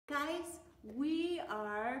we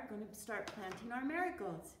are going to start planting our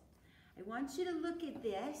marigolds. I want you to look at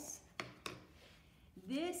this.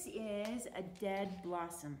 This is a dead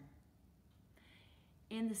blossom.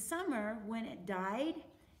 In the summer, when it died,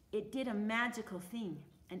 it did a magical thing.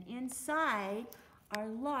 And inside are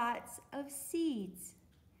lots of seeds.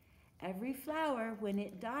 Every flower, when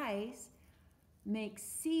it dies, makes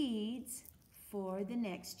seeds for the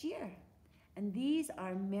next year. And these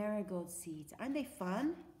are marigold seeds. Aren't they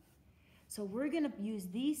fun? So we're gonna use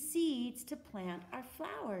these seeds to plant our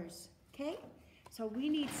flowers, okay? So we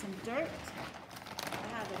need some dirt. I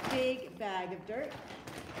have a big bag of dirt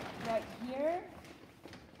right here.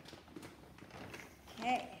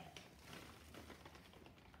 Okay.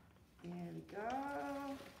 There we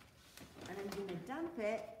go. And I'm gonna dump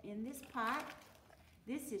it in this pot.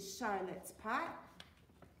 This is Charlotte's pot.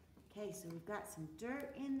 Okay, so we've got some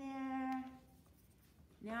dirt in there.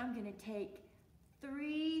 Now I'm gonna take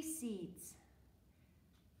 3 seeds,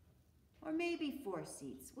 or maybe 4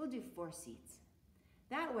 seeds. We'll do 4 seeds.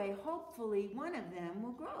 That way, hopefully one of them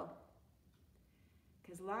will grow.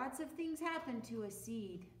 Because lots of things happen to a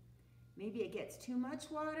seed. Maybe it gets too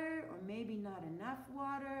much water, or maybe not enough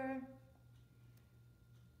water.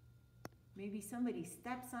 Maybe somebody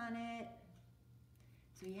steps on it.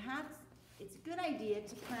 So it's a good idea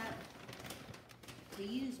to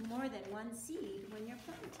use more than 1 seed when you're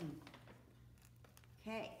planting.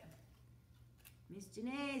 Okay. Miss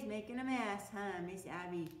Janae's making a mess, huh, Miss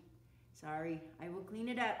Abby? Sorry, I will clean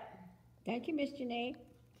it up. Thank you, Miss Janae.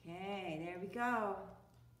 Okay, there we go.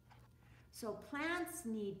 So plants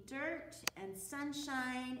need dirt and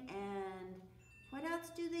sunshine, and what else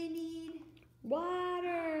do they need?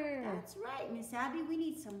 Water. That's right, Miss Abby, we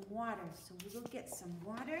need some water. So we'll get some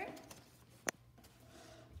water.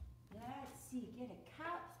 Let's see, get a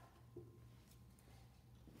cup.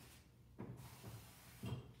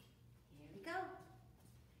 Here we go.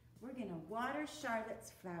 We're gonna water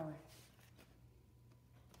Charlotte's flower.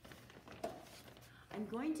 I'm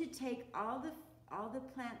going to take all the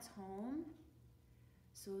plants home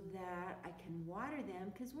so that I can water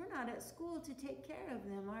them, because we're not at school to take care of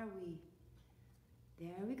them, are we?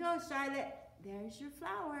 There we go, Charlotte. There's your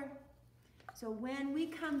flower. So when we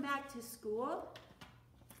come back to school,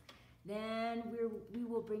 then we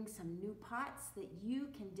will bring some new pots that you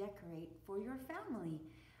can decorate for your family.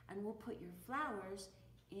 And we'll put your flowers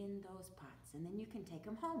in those pots, and then you can take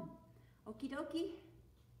them home. Okie dokie.